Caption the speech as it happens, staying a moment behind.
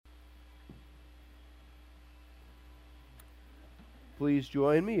please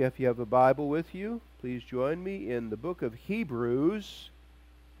join me, if you have a Bible with you, please join me in the book of Hebrews,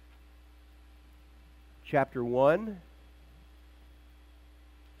 chapter 1.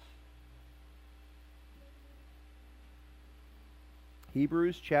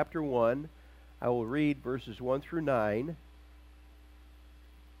 Hebrews chapter 1. I will read verses 1 through 9.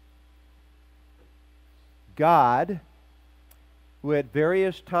 God, who at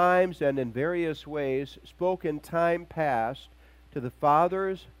various times and in various ways spoke in time past to the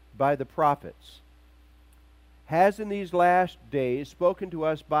fathers by the prophets, has in these last days spoken to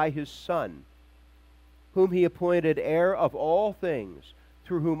us by his Son, whom he appointed heir of all things,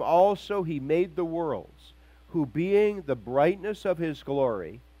 through whom also he made the worlds, who being the brightness of his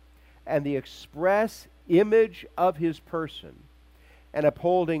glory, and the express image of his person, and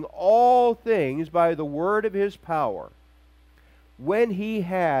upholding all things by the word of his power, when he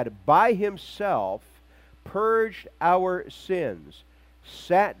had by himself purged our sins,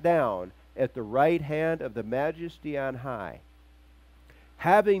 sat down at the right hand of the Majesty on high,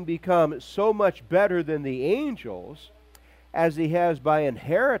 having become so much better than the angels, as he has by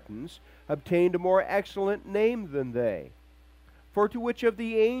inheritance obtained a more excellent name than they. For to which of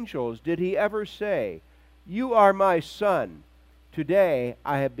the angels did he ever say, "You are my son, today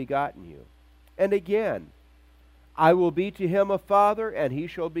I have begotten you"? And again, "I will be to him a father, and he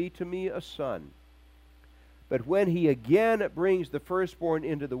shall be to me a son"? But when he again brings the firstborn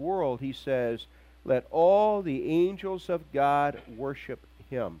into the world, he says, "Let all the angels of God worship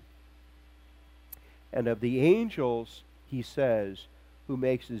him." And of the angels, he says, "Who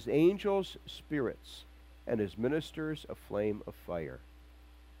makes his angels spirits, and his ministers a flame of fire."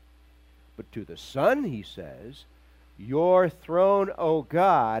 But to the Son, he says, "Your throne, O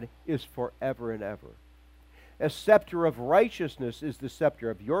God, is forever and ever. A scepter of righteousness is the scepter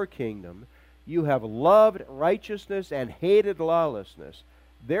of your kingdom. You have loved righteousness and hated lawlessness.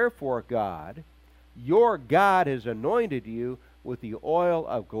 Therefore, God, your God, has anointed you with the oil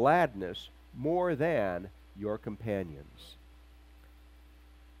of gladness more than your companions."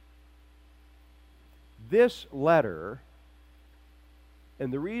 This letter,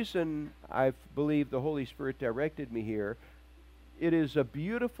 and the reason I believe the Holy Spirit directed me here, it is a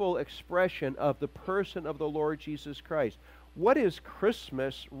beautiful expression of the person of the Lord Jesus Christ. What is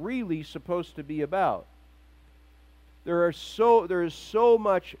Christmas really supposed to be about? There is so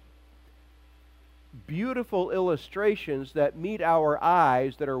much beautiful illustrations that meet our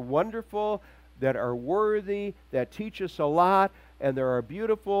eyes, that are wonderful, that are worthy, that teach us a lot, and there are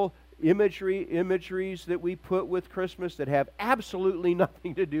beautiful imageries that we put with Christmas that have absolutely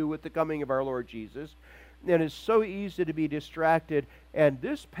nothing to do with the coming of our Lord Jesus. And it's so easy to be distracted, and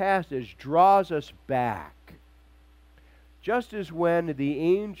this passage draws us back. Just as when the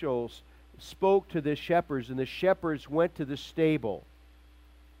angels spoke to the shepherds, and the shepherds went to the stable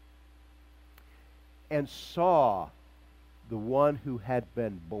and saw the one who had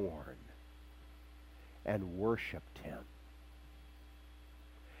been born and worshiped him.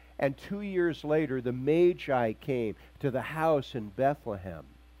 And 2 years later, the Magi came to the house in Bethlehem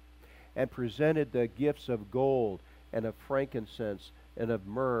and presented the gifts of gold and of frankincense and of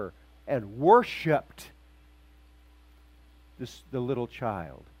myrrh and worshipped the little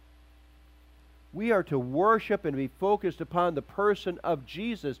child. We are to worship and be focused upon the person of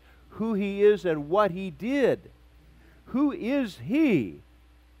Jesus, who he is and what he did. Who is he?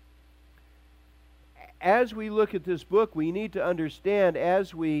 As we look at this book, we need to understand,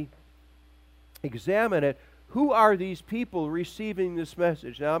 as we examine it, who are these people receiving this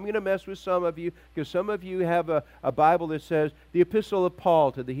message? Now, I'm going to mess with some of you, because some of you have a Bible that says the Epistle of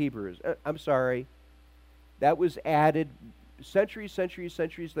Paul to the Hebrews. I'm sorry. That was added centuries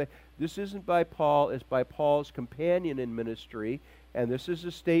later. This isn't by Paul. It's by Paul's companion in ministry. And this is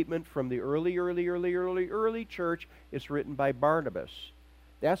a statement from the early church. It's written by Barnabas.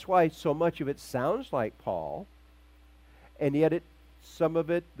 That's why so much of it sounds like Paul. And yet some of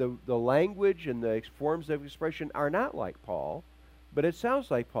it, the language and the forms of expression are not like Paul. But it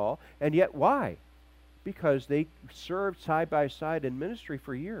sounds like Paul. And yet why? Because they served side by side in ministry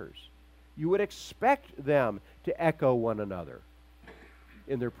for years. You would expect them to echo one another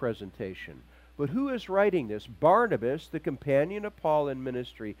in their presentation. But who is writing this? Barnabas, the companion of Paul in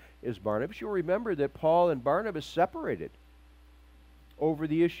ministry, is Barnabas. You'll remember that Paul and Barnabas separated over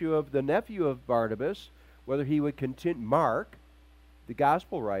the issue of the nephew of Barnabas, whether he would continue. Mark, the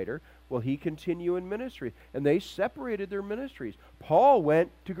gospel writer, will he continue in ministry? And they separated their ministries. Paul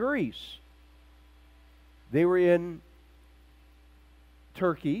went to Greece. They were in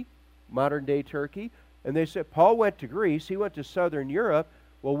Turkey, modern-day Turkey, and they said Paul went to Greece. He went to southern Europe.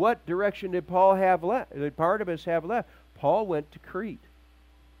 Well, what direction did Paul have left? Did Barnabas have left? Paul went to Crete.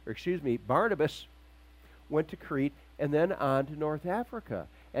 Barnabas went to Crete and then on to North Africa.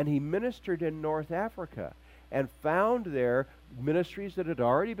 And he ministered in North Africa and found there ministries that had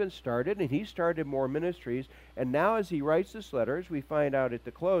already been started, and he started more ministries. And now as he writes this letter, as we find out at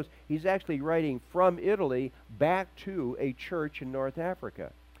the close, he's actually writing from Italy back to a church in North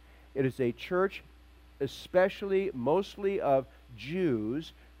Africa. It is a church mostly of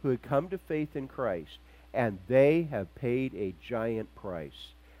Jews who had come to faith in Christ, and they have paid a giant price.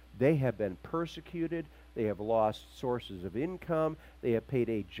 They have been persecuted. They have lost sources of income. They have paid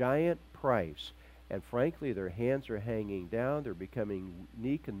a giant price. And frankly, their hands are hanging down. They're becoming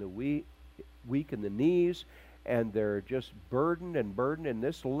weak in the knees, and they're just burdened. And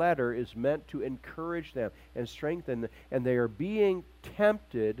this letter is meant to encourage them and strengthen them. And they are being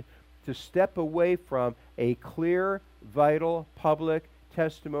tempted to step away from a clear, vital, public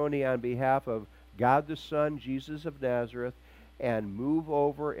testimony on behalf of God the Son, Jesus of Nazareth, and move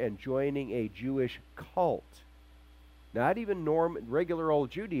over and joining a Jewish cult. Not even regular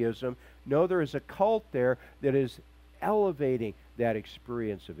old Judaism. No, there is a cult there that is elevating that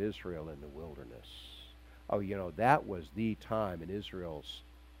experience of Israel in the wilderness. Oh, that was the time in Israel's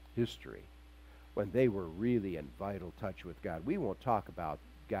history when they were really in vital touch with God. We won't talk about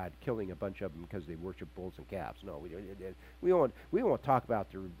God killing a bunch of them because they worship bulls and calves. No, we won't talk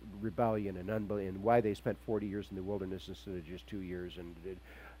about the rebellion and unbelief and why they spent 40 years in the wilderness instead of just 2 years.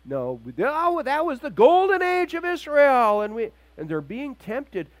 No, that was the golden age of Israel, and they're being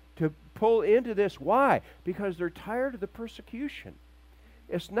tempted to pull into this. Why? Because they're tired of the persecution.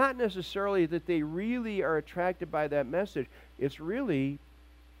 It's not necessarily that they really are attracted by that message. It's really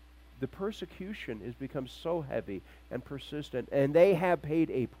the persecution has become so heavy and persistent, and they have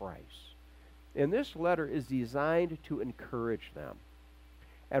paid a price. And this letter is designed to encourage them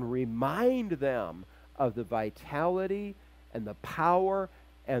and remind them of the vitality and the power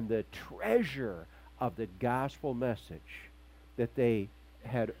and the treasure of the gospel message that they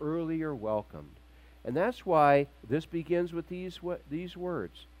had earlier welcomed. And that's why this begins with these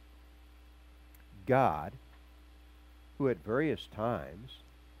words. God, who at various times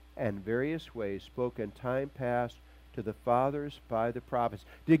and various ways spoke in time past to the fathers by the prophets.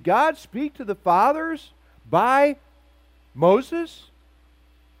 Did God speak to the fathers by Moses?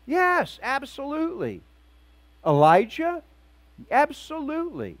 Yes, absolutely. Elijah?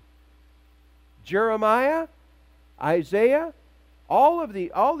 Absolutely. Jeremiah? Isaiah? All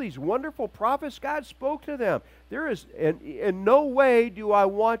these wonderful prophets, God spoke to them. There is, in no way do I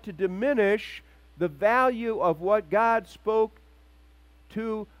want to diminish the value of what God spoke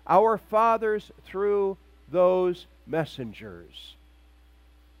to our fathers through those messengers.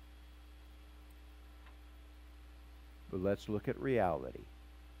 But let's look at reality,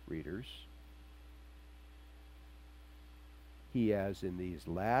 readers. He has in these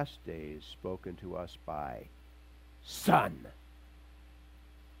last days spoken to us by Son.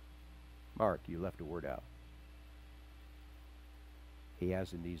 Mark, you left a word out. He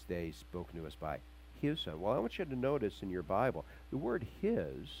has in these days spoken to us by His Son. Well, I want you to notice in your Bible, the word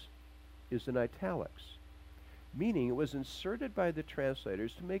His is in italics, meaning it was inserted by the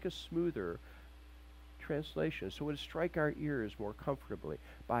translators to make a smoother translation, so it would strike our ears more comfortably.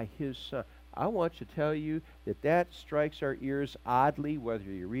 By His Son. I want to tell you that strikes our ears oddly, whether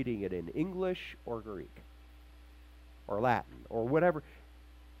you're reading it in English or Greek or Latin or whatever.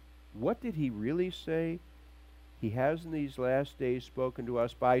 What did he really say? He has in these last days spoken to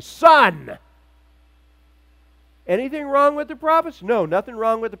us by Son. Anything wrong with the prophets? No, nothing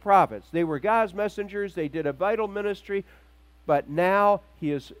wrong with the prophets. They were God's messengers. They did a vital ministry. But now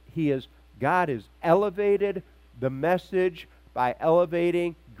God has elevated the message by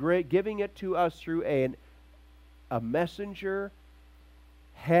giving it to us through a messenger,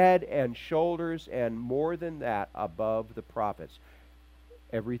 head and shoulders, and more than that, above the prophets.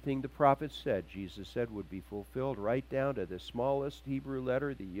 Everything the prophets said, Jesus said, would be fulfilled right down to the smallest Hebrew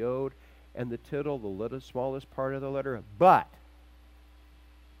letter, the yod, and the tittle, the smallest part of the letter. But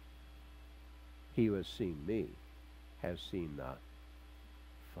he who has seen me has seen the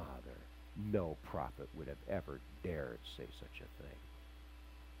Father. No prophet would have ever dared say such a thing.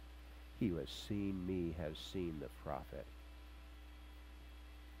 He who has seen me has seen the prophet.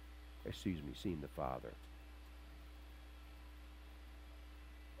 Seen the Father.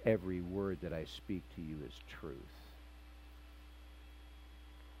 Every word that I speak to you is truth.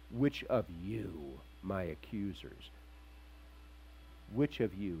 Which of you, my accusers, which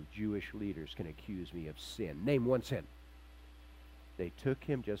of you, Jewish leaders, can accuse me of sin? Name one sin. They took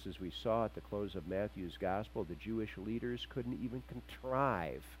him, just as we saw at the close of Matthew's gospel. The Jewish leaders couldn't even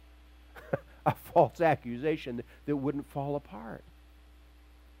contrive a false accusation that wouldn't fall apart.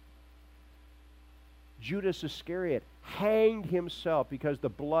 Judas Iscariot hanged himself because the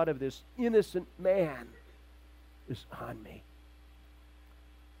blood of this innocent man is on me.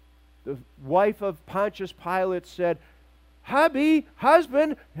 The wife of Pontius Pilate said,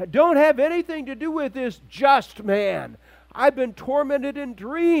 husband, don't have anything to do with this just man. I've been tormented in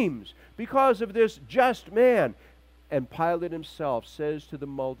dreams because of this just man. And Pilate himself says to the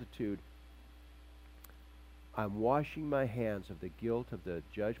multitude, I'm washing my hands of the guilt of the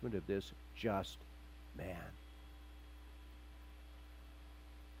judgment of this just man.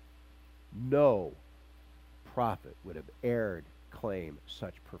 No prophet would have dared claim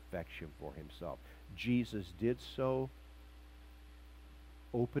such perfection for himself. Jesus did so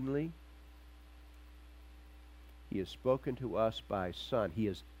openly. He has spoken to us by Son. He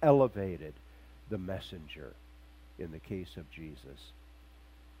has elevated the messenger in the case of Jesus.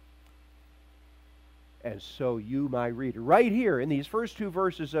 And so you, my reader, right here in these first two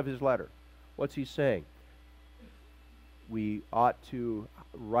verses of his letter, what's he saying? We ought to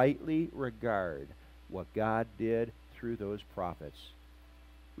rightly regard what God did through those prophets.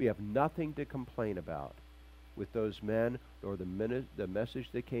 We have nothing to complain about with those men or the message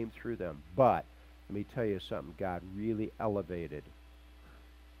that came through them. But let me tell you something. God really elevated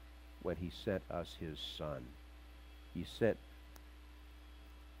when he sent us his Son. He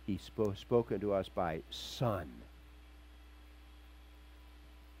spoken to us by Son,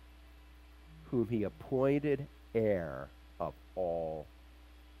 whom he appointed heir of all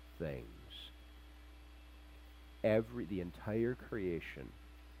things. The entire creation,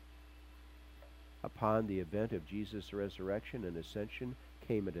 upon the event of Jesus' resurrection and ascension,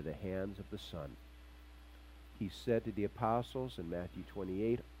 came into the hands of the Son. He said to the apostles in Matthew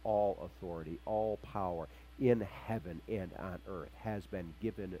 28, all authority, all power in heaven and on earth has been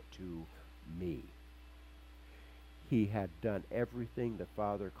given to me. He had done everything the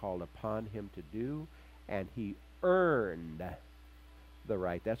Father called upon him to do, and he earned the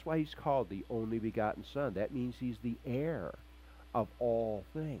right. That's why he's called the only begotten Son. That means he's the heir of all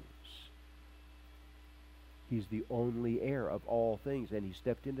things. He's the only heir of all things, and he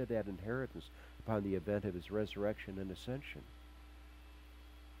stepped into that inheritance upon the event of his resurrection and ascension.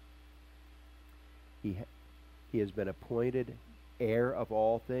 He has been appointed heir of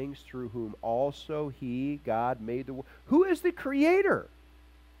all things, through whom also he, God, made the world. Who is the creator?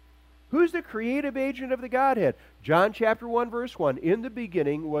 Who's the creative agent of the Godhead? John chapter 1, verse 1. In the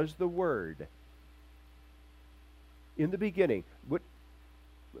beginning was the Word. In the beginning.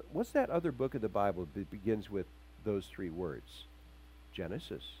 What's that other book of the Bible that begins with those three words?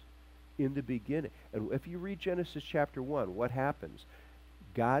 Genesis. In the beginning. And if you read Genesis chapter 1, what happens?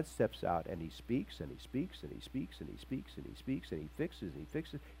 God steps out and he speaks and he speaks and he speaks and he speaks and he speaks and he fixes and he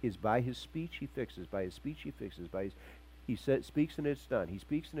fixes. By his speech he fixes. By his speech he fixes. He speaks and it's done. He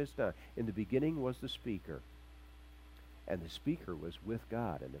speaks and it's done. In the beginning was the speaker. And the speaker was with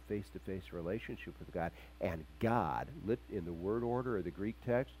God in a face-to-face relationship with God. And God, in the word order of the Greek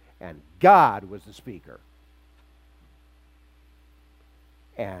text, and God was the speaker.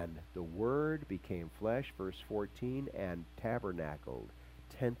 And the Word became flesh, verse 14, and tabernacled,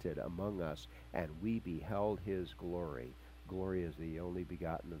 tented among us, and we beheld his glory. Glory is the only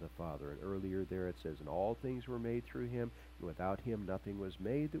begotten of the Father. And earlier there it says, and all things were made through him, and without him nothing was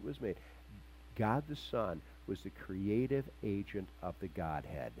made that was made. God the Son was the creative agent of the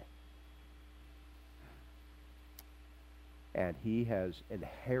Godhead. And he has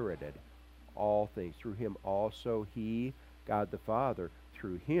inherited all things. Through him also he, God the Father,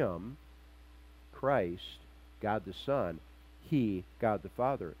 through him, Christ, God the Son, he, God the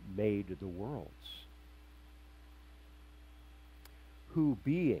Father, made the worlds. Who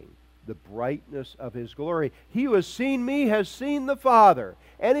being the brightness of his glory, he who has seen me has seen the Father.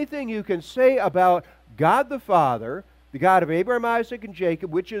 Anything you can say about God the Father, the God of Abraham, Isaac, and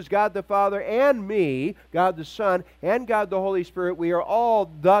Jacob, which is God the Father, and me, God the Son, and God the Holy Spirit, we are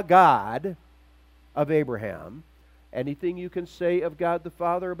all the God of Abraham. Anything you can say of God the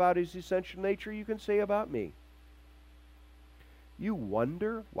Father about his essential nature, you can say about me. You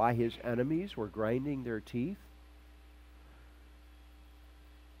wonder why his enemies were grinding their teeth,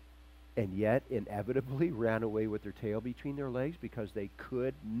 and yet inevitably ran away with their tail between their legs because they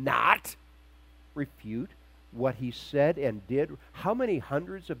could not refute what he said and did. How many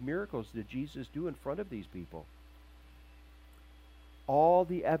hundreds of miracles did Jesus do in front of these people? All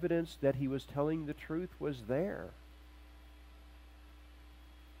the evidence that he was telling the truth was there.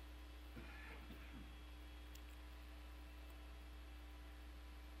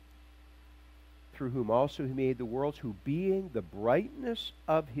 Through whom also he made the worlds, who being the brightness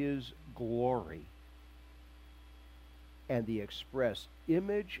of his glory and the express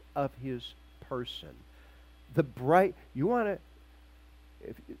image of his person. The bright, you want to,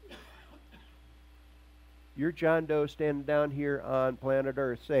 if you're John Doe standing down here on planet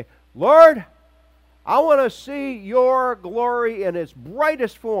Earth, say, Lord, I want to see your glory in its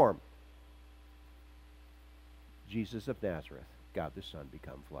brightest form. Jesus of Nazareth, God the Son,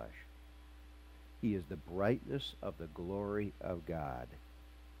 become flesh. He is the brightness of the glory of God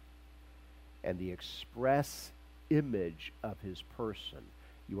and the express image of his person.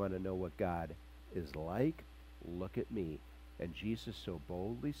 You want to know what God is like? Look at me. And Jesus so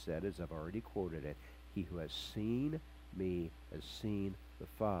boldly said, as I've already quoted it, he who has seen me has seen the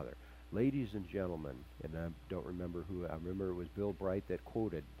Father. Ladies and gentlemen, and I don't remember who, I remember it was Bill Bright that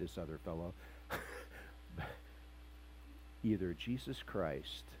quoted this other fellow. Either Jesus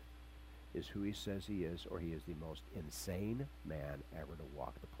Christ is who he says he is, or he is the most insane man ever to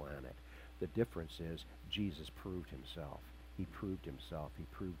walk the planet. The difference is Jesus proved himself. He proved himself. He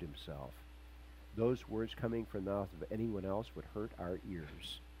proved himself. Those words coming from the mouth of anyone else would hurt our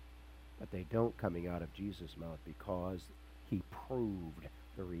ears. But they don't coming out of Jesus' mouth, because he proved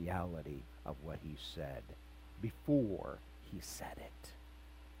the reality of what he said before he said it.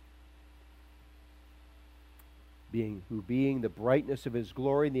 Being the brightness of his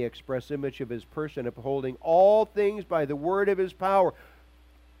glory and the express image of his person, upholding all things by the word of his power.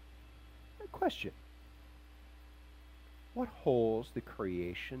 Question. What holds the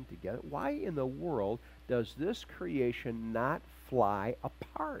creation together? Why in the world does this creation not fly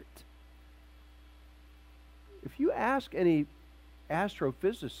apart? If you ask any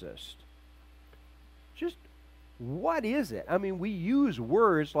astrophysicist, just what is it? I mean, we use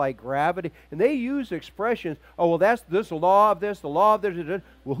words like gravity, and they use expressions, oh, well, that's this law of this, the law of this.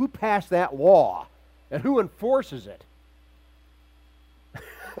 Well, who passed that law? And who enforces it?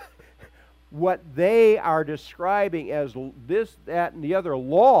 What they are describing as this, that, and the other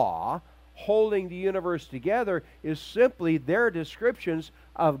law holding the universe together is simply their descriptions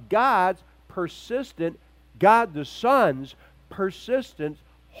of God's persistent, God the Son's persistent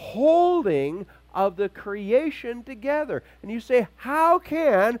holding of the creation together. And you say, how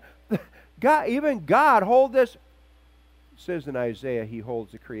can God, even God, hold this? It says in Isaiah, he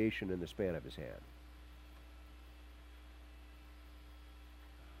holds the creation in the span of his hand.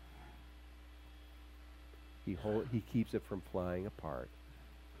 He keeps it from flying apart.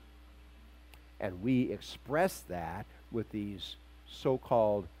 And we express that with these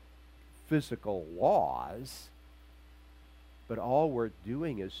so-called physical laws. But all we're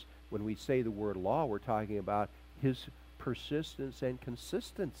doing is, when we say the word law, we're talking about his persistence and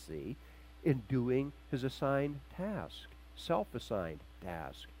consistency in doing his assigned task, self-assigned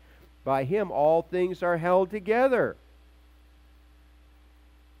task. By him all things are held together.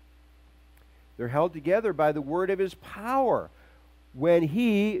 They're held together by the word of his power. When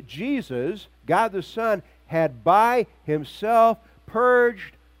he, Jesus, God the Son, had by himself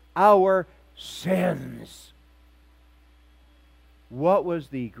purged our sins. What was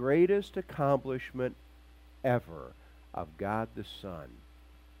the greatest accomplishment ever of God the Son?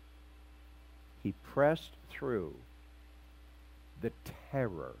 He pressed through the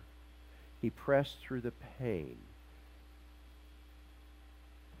terror. He pressed through the pain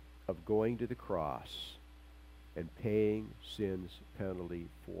of going to the cross and paying sin's penalty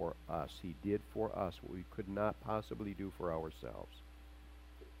for us. He did for us what we could not possibly do for ourselves.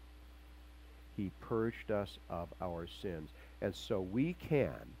 He purged us of our sins. And so we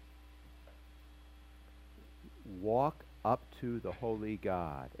can walk up to the holy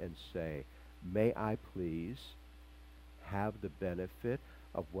God and say, may I please have the benefit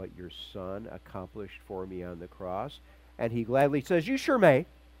of what your Son accomplished for me on the cross? And he gladly says, you sure may.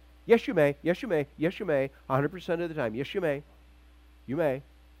 Yes, you may. Yes, you may. Yes, you may. 100% of the time. Yes, you may. You may.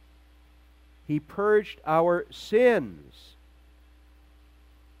 He purged our sins.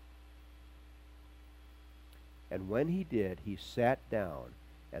 And when he did, he sat down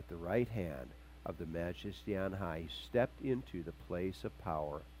at the right hand of the Majesty on high. He stepped into the place of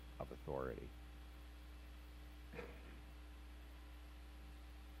power, of authority.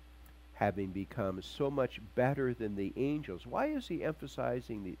 Having become so much better than the angels. Why is he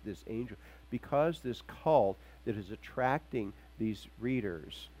emphasizing this angel? Because this cult that is attracting these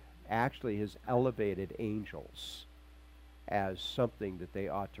readers actually has elevated angels as something that they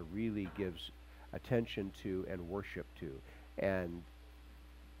ought to really give attention to and worship to. And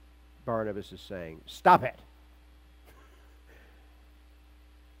Barnabas is saying, stop it!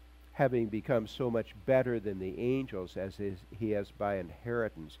 Having become so much better than the angels, as he has by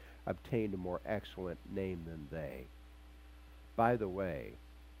inheritance obtained a more excellent name than they. By the way,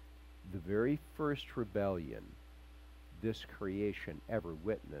 The very first rebellion this creation ever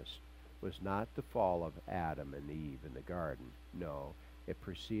witnessed was not the fall of Adam and Eve in the garden. No, it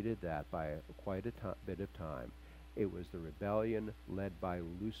preceded that by quite a bit of time. It was the rebellion led by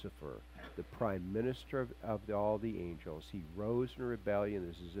Lucifer, the prime minister of all the angels. He rose in rebellion.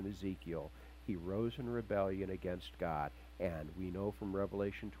 This is in Ezekiel. He rose in rebellion against God. And we know from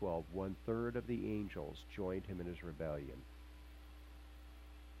Revelation 12, 1/3 of the angels joined him in his rebellion.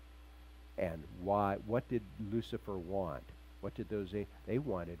 And why? What did Lucifer want? What did they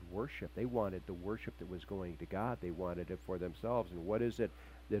wanted worship. They wanted the worship that was going to God. They wanted it for themselves. And what is it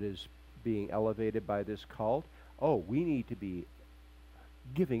that is being elevated by this cult? Oh, we need to be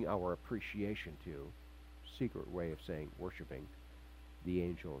giving our appreciation to, secret way of saying worshiping, the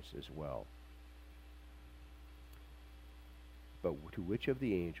angels as well. But to which of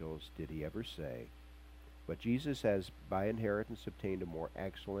the angels did he ever say, "But Jesus has by inheritance obtained a more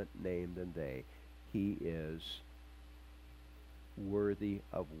excellent name than they. He is worthy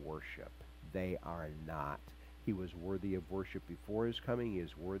of worship. They are not." He was worthy of worship before his coming. He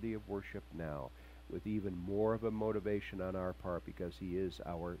is worthy of worship now, with even more of a motivation on our part, because he is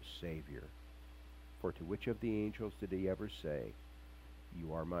our Savior. For to which of the angels did he ever say,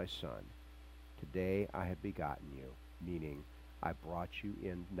 "You are my son. Today I have begotten you," meaning I brought you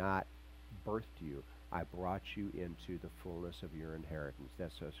in, not birthed you. I brought you into the fullness of your inheritance.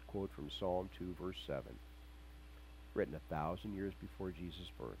 That's a quote from Psalm 2, verse 7, written 1,000 years before Jesus'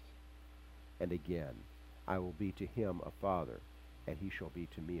 birth. And again, I will be to him a father, and he shall be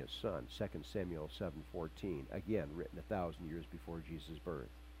to me a son. 2 Samuel 7:14, again written 1,000 years before Jesus' birth.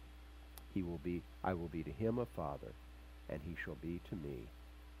 I will be to him a father, and he shall be to me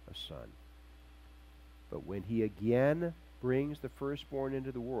a son. But when he again brings the firstborn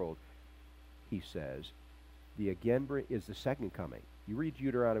into the world, he says, the again is the second coming. You read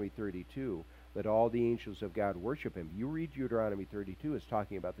Deuteronomy 32, let all the angels of God worship him. You read Deuteronomy 32, it's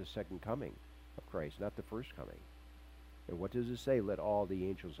talking about the second coming of Christ, not the first coming. And what does it say? Let all the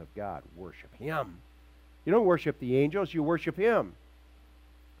angels of God worship him. You don't worship the angels, you worship him.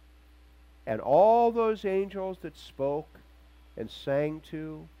 And all those angels that spoke and sang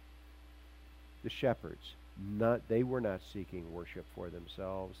to the shepherds, they were not seeking worship for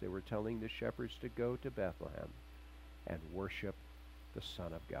themselves. They were telling the shepherds to go to Bethlehem and worship the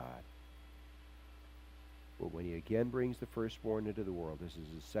Son of God. But when he again brings the firstborn into the world, this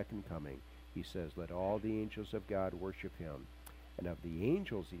is his second coming, he says, let all the angels of God worship him. And of the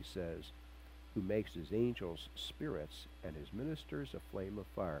angels, he says, who makes his angels spirits and his ministers a flame of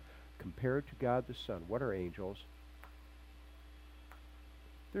fire. Compared to God the Son, what are angels?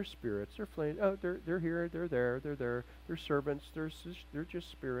 They're spirits. They're flames. Oh, they're here. They're there. They're there. They're servants. They're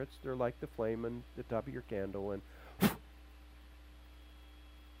just spirits. They're like the flame on the top of your candle. And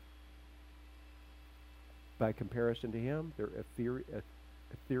by comparison to him, they're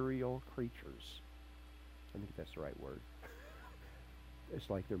ethereal creatures. I think that's the right word. It's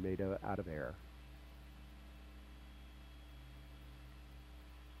like they're made out of air.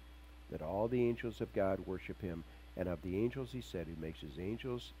 That all the angels of God worship him. And of the angels, he said, who makes his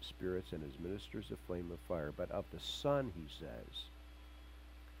angels spirits and his ministers a flame of fire. But of the Son, he says,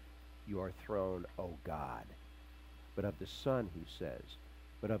 you are thrown, O God. But of the Son, he says,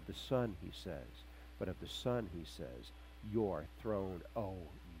 but of the Son, he says, but of the Son, he says, your throne, O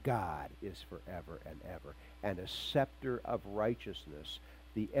God, is forever and ever. And a scepter of righteousness,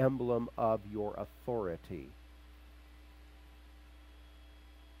 the emblem of your authority.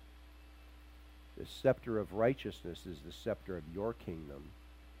 The scepter of righteousness is the scepter of your kingdom.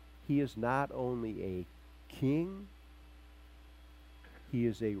 He is not only a king, he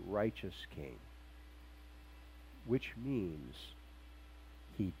is a righteous king, which means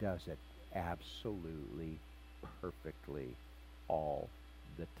he does it absolutely perfectly all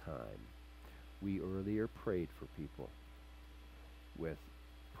the time. We earlier prayed for people with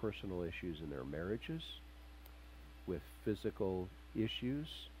personal issues in their marriages, with physical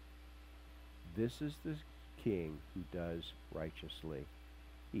issues. This is the king who does righteously.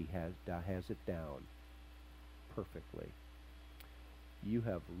 He has it down perfectly. You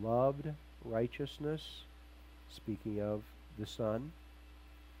have loved righteousness, speaking of the Son,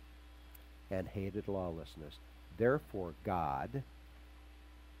 and hated lawlessness. Therefore, God,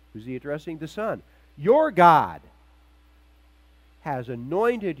 who's he addressing? The Son. Your God has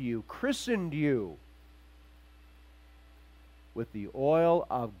anointed you, christened you with the oil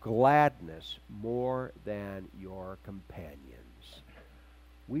of gladness more than your companions.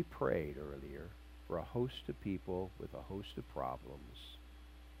 We prayed earlier for a host of people with a host of problems.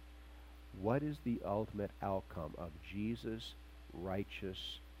 What is the ultimate outcome of Jesus'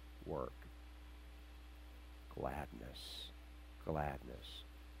 righteous work. Gladness, gladness,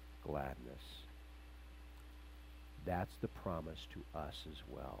 gladness. That's the promise to us as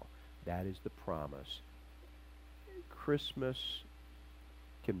well. That is the promise. Christmas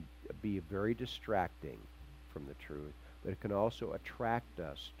can be very distracting from the truth, but it can also attract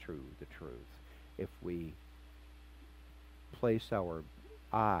us to the truth if we place our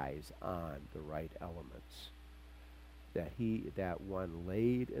eyes on the right elements. That one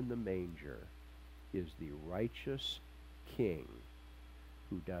laid in the manger is the righteous King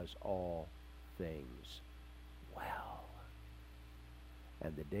who does all things well.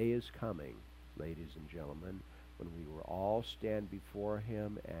 And the day is coming, ladies and gentlemen, when we will all stand before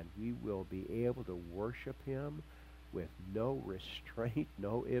him and we will be able to worship him with no restraint,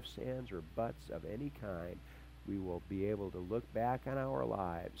 no ifs, ands, or buts of any kind. We will be able to look back on our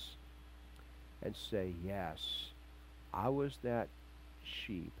lives and say, yes, I was that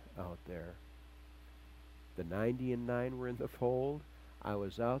sheep out there. The 99 were in the fold. I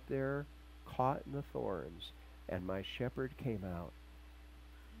was out there caught in the thorns, and my shepherd came out,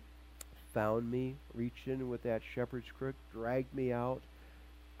 found me, reached in with that shepherd's crook, dragged me out,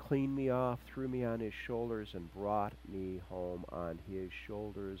 cleaned me off, threw me on his shoulders, and brought me home on his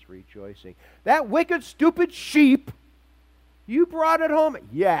shoulders, rejoicing. That wicked, stupid sheep, you brought it home?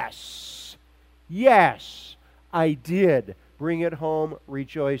 Yes. Yes, I did bring it home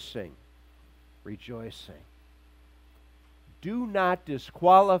rejoicing. Rejoicing. Do not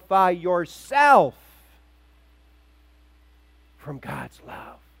disqualify yourself from God's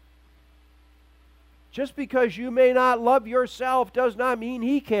love. Just because you may not love yourself does not mean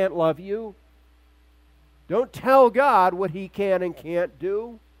he can't love you. Don't tell God what he can and can't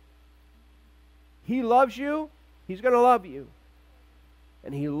do. He loves you, he's going to love you.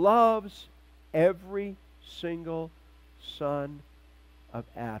 And he loves every single son of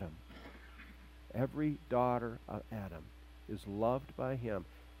Adam. Every daughter of Adam is loved by him.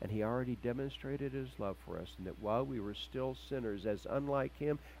 And he already demonstrated his love for us, and that while we were still sinners, as unlike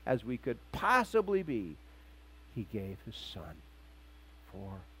him as we could possibly be, he gave his Son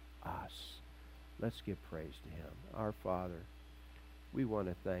for us. Let's give praise to him. Our Father, we want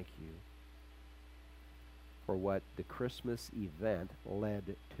to thank you for what the Christmas event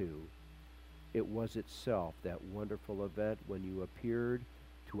led to. It was itself that wonderful event when you appeared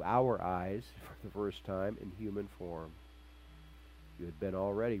to our eyes for the first time in human form. You had been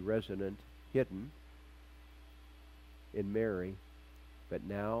already resident, hidden in Mary, but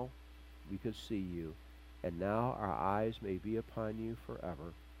now we could see you, and now our eyes may be upon you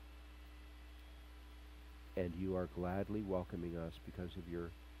forever. And you are gladly welcoming us because of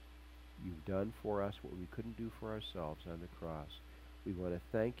you've done for us what we couldn't do for ourselves on the cross. We want to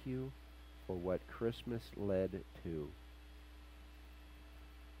thank you for what Christmas led to.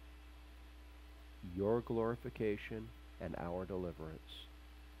 Your glorification and our deliverance,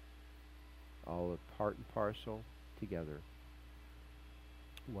 all of part and parcel together,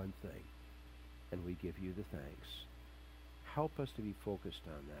 one thing, and we give you the thanks. Help us to be focused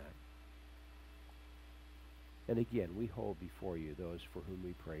on that. And again, we hold before you those for whom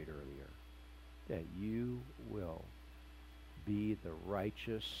we prayed earlier, that you will be the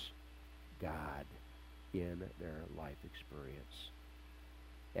righteous God in their life experience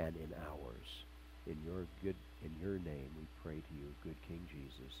and in ours. In your name we pray to you, good King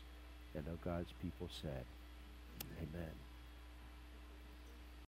Jesus. And all God's people said, amen.